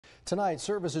Tonight,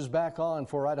 service is back on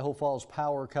for Idaho Falls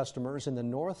Power customers in the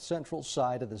north central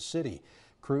side of the city.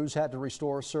 Crews had to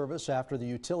restore service after the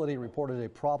utility reported a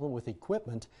problem with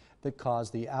equipment that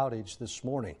caused the outage this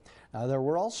morning. Now, there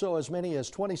were also as many as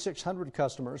 2,600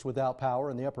 customers without power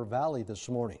in the Upper Valley this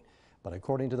morning. But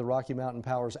according to the Rocky Mountain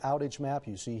Power's outage map,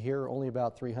 you see here only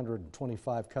about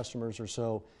 325 customers or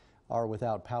so are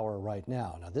without power right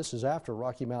now. Now, this is after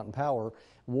Rocky Mountain Power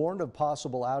warned of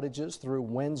possible outages through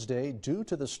Wednesday due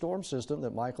to the storm system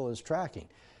that Michael is tracking.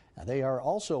 Now, they are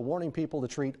also warning people to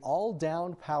treat all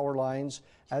downed power lines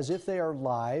as if they are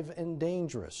live and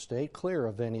dangerous. Stay clear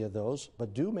of any of those,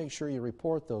 but do make sure you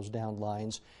report those downed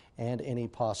lines and any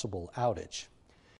possible outage.